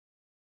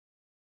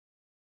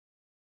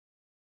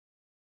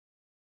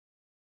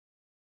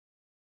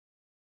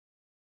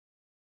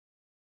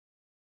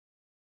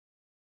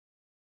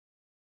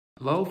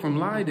Hello from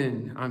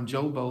Leiden. I'm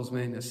Joe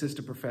Bozeman,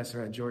 assistant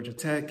professor at Georgia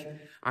Tech.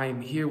 I am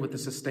here with the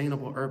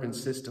Sustainable Urban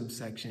Systems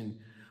section.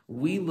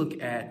 We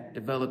look at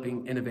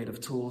developing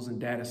innovative tools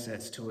and data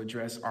sets to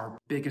address our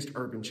biggest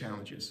urban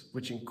challenges,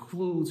 which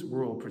includes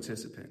rural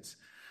participants.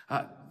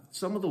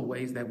 Some of the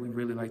ways that we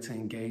really like to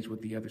engage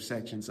with the other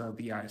sections of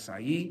the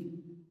ISIE,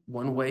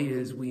 one way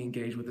is we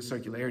engage with the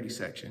circularity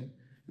section,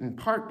 in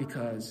part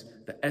because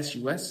the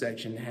SUS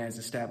section has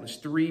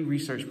established 3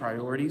 research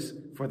priorities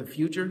for the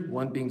future,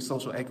 one being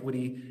social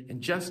equity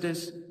and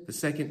justice, the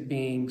second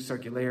being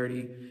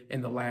circularity,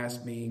 and the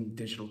last being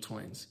digital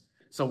twins.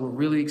 So we're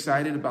really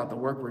excited about the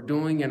work we're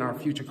doing and our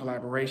future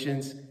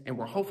collaborations, and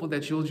we're hopeful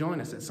that you'll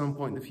join us at some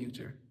point in the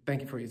future.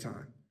 Thank you for your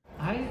time.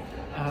 Hi,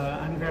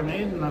 I'm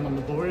Krych, and I'm on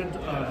the board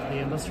of the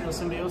Industrial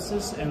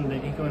Symbiosis and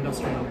the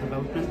Eco-Industrial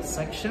Development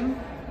section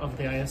of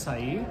the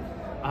ISIE.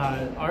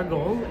 Our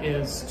goal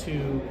is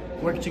to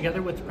work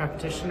together with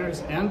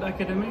practitioners and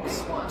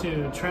academics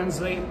to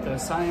translate the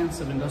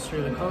science of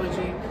industrial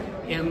ecology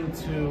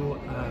into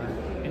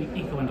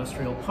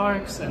eco-industrial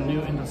parks and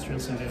new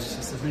industrial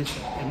symbiosis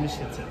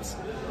initiatives.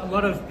 A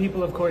lot of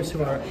people, of course,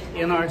 who are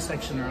in our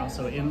section are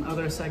also in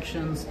other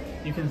sections.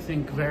 You can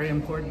think very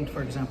important,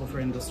 for example, for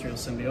industrial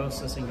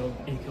symbiosis and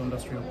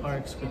eco-industrial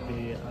parks could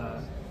be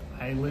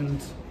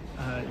island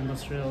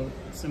industrial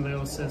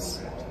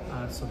symbiosis.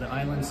 So the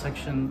island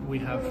section, we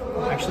have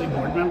actually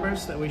board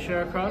members that we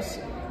share across.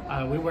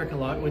 We work a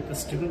lot with the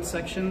student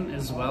section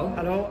as well.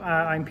 Hello,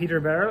 I'm Peter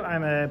Berill.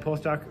 I'm a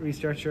postdoc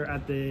researcher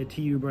at the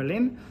TU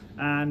Berlin,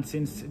 and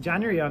since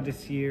January of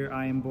this year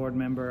I am board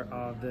member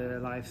of the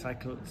Life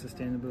Cycle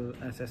Sustainable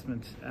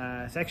Assessment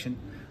section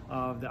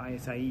of the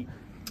ISIE.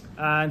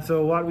 And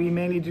so what we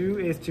mainly do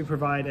is to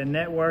provide a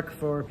network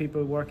for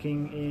people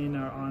working in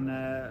or on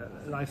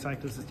life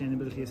cycle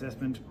sustainability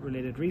assessment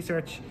related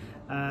research,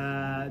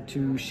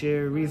 to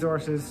share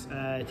resources,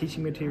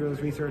 teaching materials,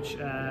 research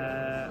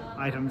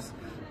items,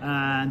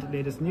 and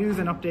latest news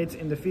and updates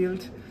in the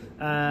field.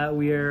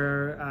 We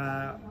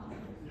are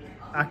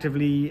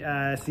actively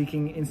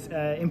seeking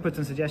inputs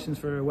and suggestions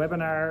for a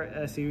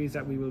webinar series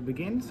that we will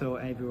begin, so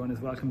everyone is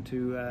welcome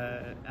to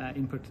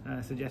input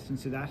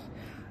suggestions to that.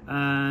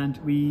 And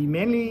we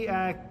mainly,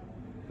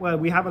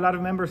 we have a lot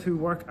of members who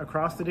work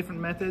across the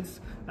different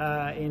methods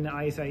in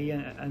ISIE,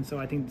 and so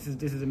I think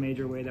this is a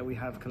major way that we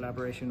have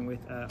collaboration with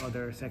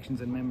other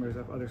sections and members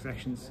of other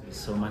sections.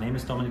 So my name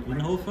is Dominik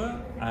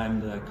Wiederhofer. I'm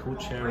the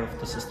co-chair of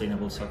the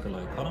Sustainable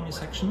Circular Economy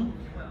section.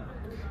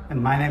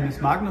 And my name is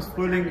Magnus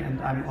Fröhling, and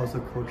I'm also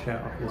co-chair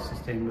of the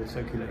Sustainable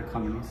Circular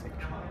Economy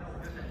section.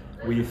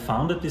 We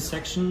founded this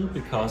section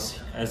because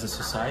as a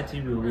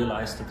society we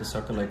realized that the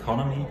circular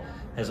economy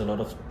has a lot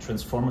of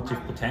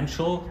transformative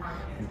potential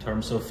in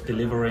terms of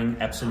delivering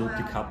absolute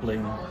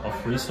decoupling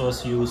of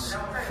resource use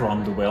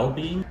from the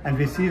well-being. And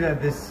we see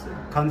that this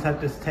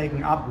concept is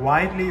taken up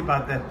widely,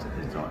 but that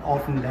it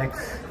often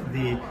lacks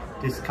the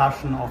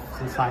discussion of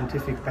the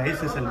scientific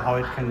basis and how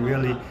it can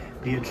really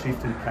be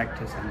achieved in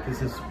practice. And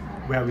this is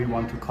where we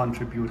want to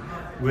contribute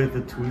with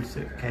the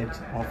toolkit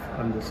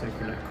of the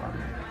circular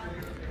economy.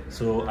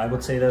 So I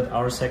would say that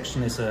our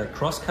section is a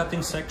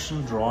cross-cutting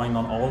section, drawing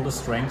on all the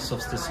strengths of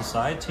the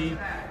society,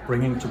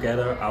 bringing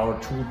together our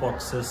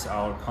toolboxes,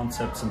 our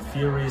concepts and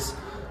theories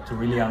to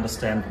really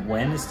understand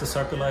when is the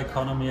circular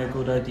economy a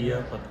good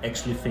idea, but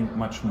actually think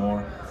much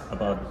more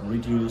about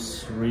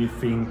reduce,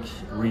 rethink,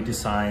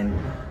 redesign,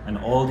 and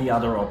all the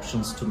other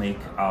options to make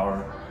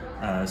our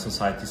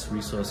society's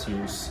resource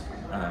use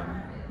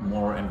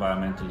more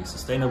environmentally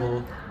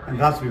sustainable. And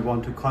thus we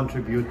want to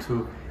contribute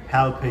to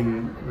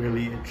helping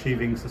really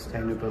achieving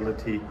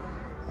sustainability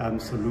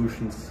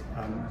solutions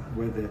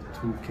with the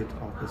toolkit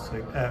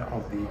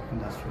of the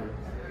industrial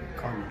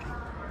ecology.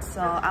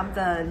 So I'm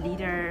the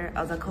leader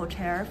of the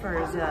co-chair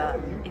for the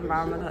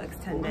environmental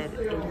extended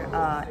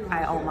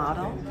IO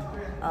model,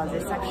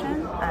 this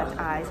section at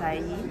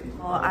ISIE.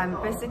 Well, I'm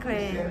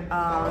basically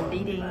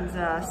leading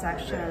the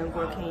section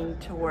working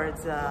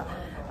towards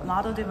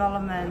model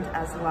development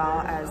as well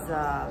as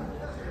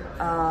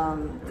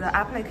the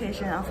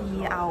application of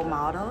EIO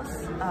models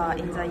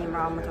in the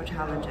environmental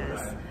challenges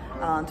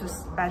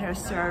to better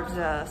serve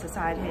the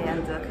society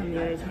and the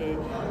community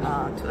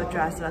to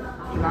address the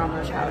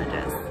environmental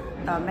challenges.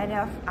 Many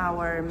of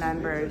our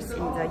members in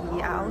the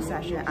EIO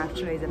section are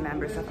actually the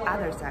members of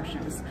other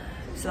sections.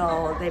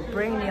 So they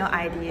bring new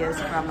ideas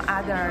from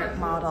other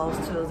models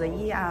to the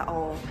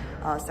EIO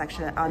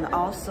section, and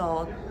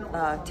also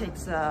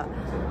takes the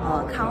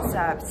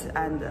concepts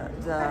and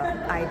the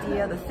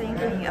idea, the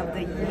thinking of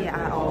the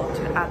EIO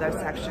to other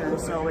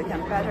sections, so we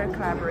can better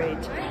collaborate.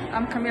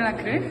 I'm Kamila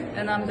Krych,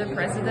 and I'm the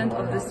president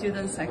of the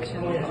student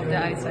section of the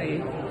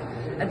ISIE.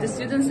 At the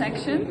student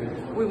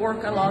section, we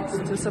work a lot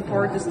to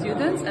support the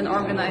students and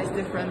organize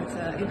different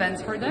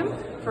events for them.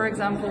 For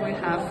example, we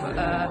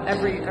have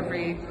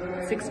every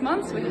 6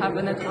 months we have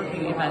a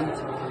networking event.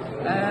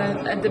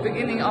 At the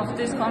beginning of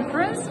this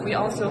conference, we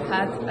also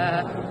had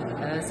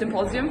a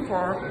symposium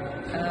for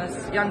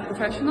young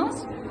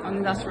professionals on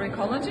industrial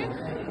ecology,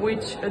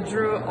 which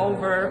drew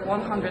over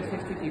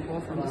 150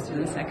 people from the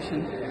student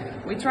section.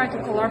 We try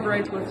to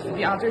collaborate with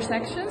the other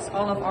sections.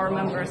 All of our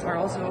members are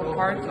also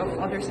part of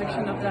other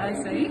sections of the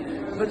ISIE,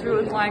 but we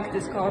would like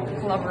this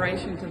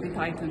collaboration to be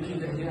tightened in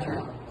the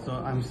future. So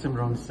I'm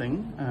Simron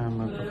Singh. I'm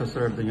a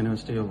professor at the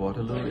University of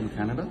Waterloo in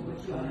Canada,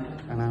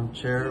 and I'm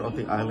chair of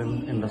the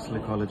Island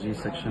Industrial Ecology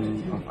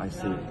section of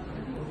ISIE.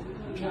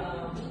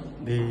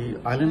 The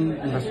Island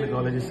Industrial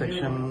Ecology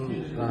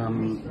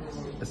section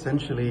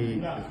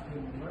essentially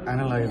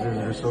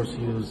analyzes resource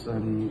use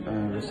and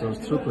resource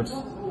throughputs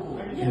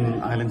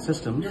in island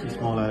systems,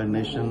 small island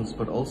nations,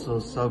 but also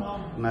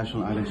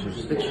sub-national island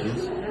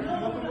jurisdictions.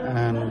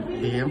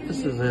 And the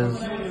emphasis is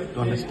to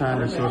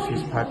understand resource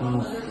use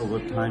patterns over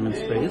time and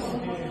space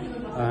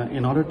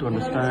in order to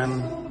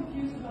understand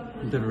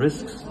the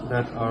risks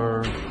that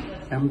are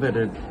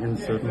embedded in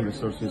certain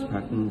resource use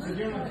patterns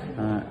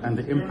and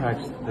the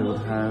impacts they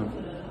would have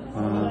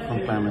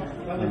from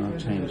climate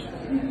change.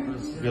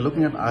 We're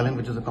looking at island,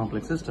 which is a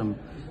complex system,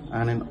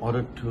 and in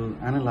order to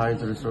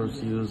analyze the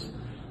resource use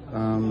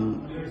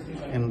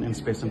in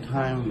space and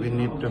time, we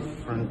need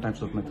different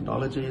types of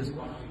methodologies.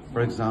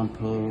 For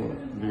example,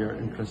 we are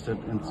interested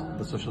in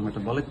the social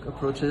metabolic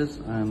approaches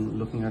and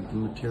looking at the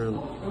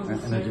material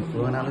and energy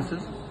flow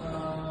analysis.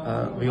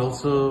 We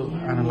also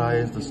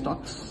analyze the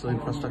stocks, so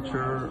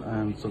infrastructure,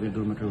 and so we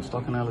do material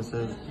stock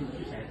analysis.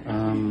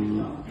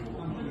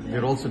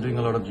 We're also doing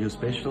a lot of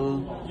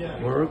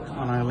geospatial work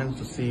on islands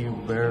to see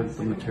where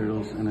the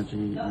materials,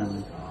 energy,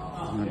 and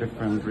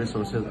different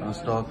resources are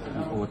stocked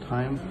over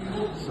time.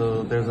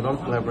 So there's a lot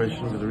of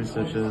collaboration with the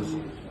researchers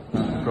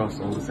across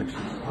all the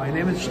sections. My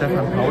name is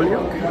Stefan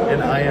Pauliuk,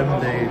 and I am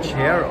the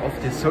chair of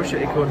the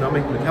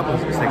Socio-Economic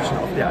Metabolism section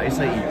of the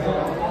ISIE.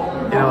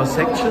 In our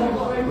section,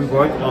 we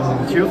work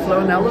on material flow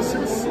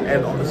analysis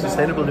and on the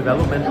sustainable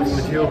development of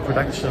material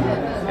production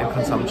and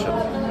consumption.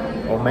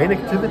 Our main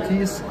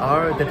activities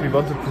are that we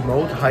want to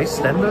promote high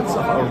standards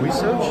of our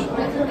research.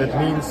 That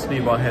means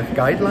we will have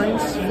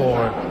guidelines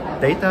for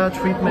data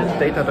treatment,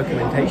 data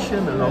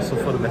documentation, and also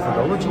for the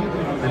methodology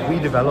that we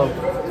develop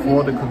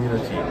for the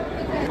community.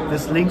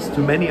 This links to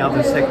many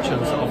other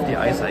sections of the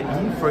ISIE,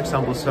 for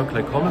example,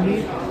 circular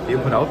economy, the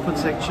input-output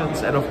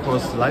sections, and of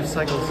course the life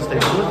cycle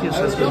sustainability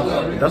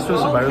assessment,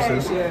 industrial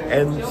symbiosis,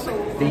 and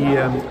the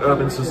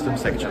urban system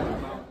section.